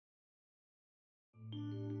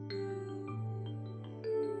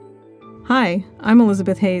Hi, I'm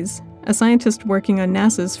Elizabeth Hayes, a scientist working on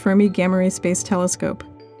NASA's Fermi Gamma Ray Space Telescope.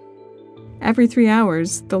 Every 3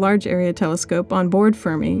 hours, the Large Area Telescope on board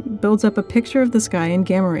Fermi builds up a picture of the sky in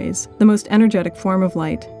gamma rays, the most energetic form of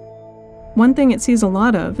light. One thing it sees a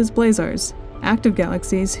lot of is blazars, active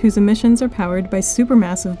galaxies whose emissions are powered by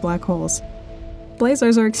supermassive black holes.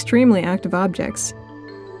 Blazars are extremely active objects.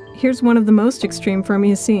 Here's one of the most extreme Fermi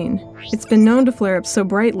has seen. It's been known to flare up so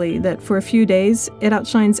brightly that for a few days, it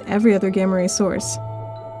outshines every other gamma ray source.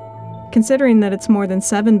 Considering that it's more than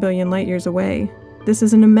 7 billion light-years away, this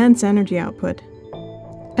is an immense energy output.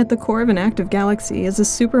 At the core of an active galaxy is a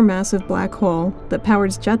supermassive black hole that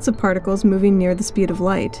powers jets of particles moving near the speed of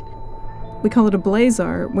light. We call it a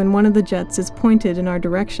blazar when one of the jets is pointed in our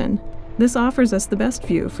direction. This offers us the best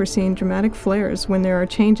view for seeing dramatic flares when there are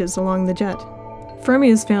changes along the jet.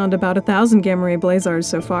 Fermi has found about 1,000 gamma ray blazars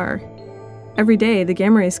so far. Every day, the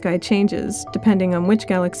gamma ray sky changes, depending on which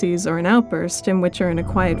galaxies are in outburst and which are in a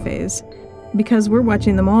quiet phase. Because we're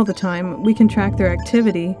watching them all the time, we can track their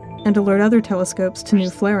activity and alert other telescopes to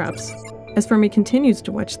new flare-ups. As Fermi continues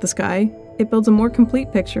to watch the sky, it builds a more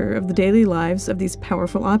complete picture of the daily lives of these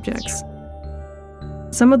powerful objects.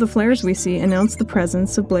 Some of the flares we see announce the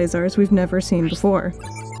presence of blazars we've never seen before.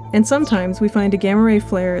 And sometimes we find a gamma ray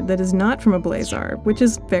flare that is not from a blazar, which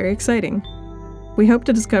is very exciting. We hope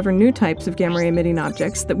to discover new types of gamma ray emitting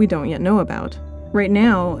objects that we don't yet know about. Right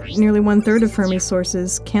now, nearly 1/3 of Fermi's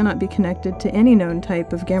sources cannot be connected to any known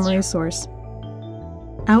type of gamma ray source.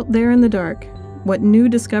 Out there in the dark, what new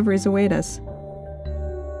discoveries await us?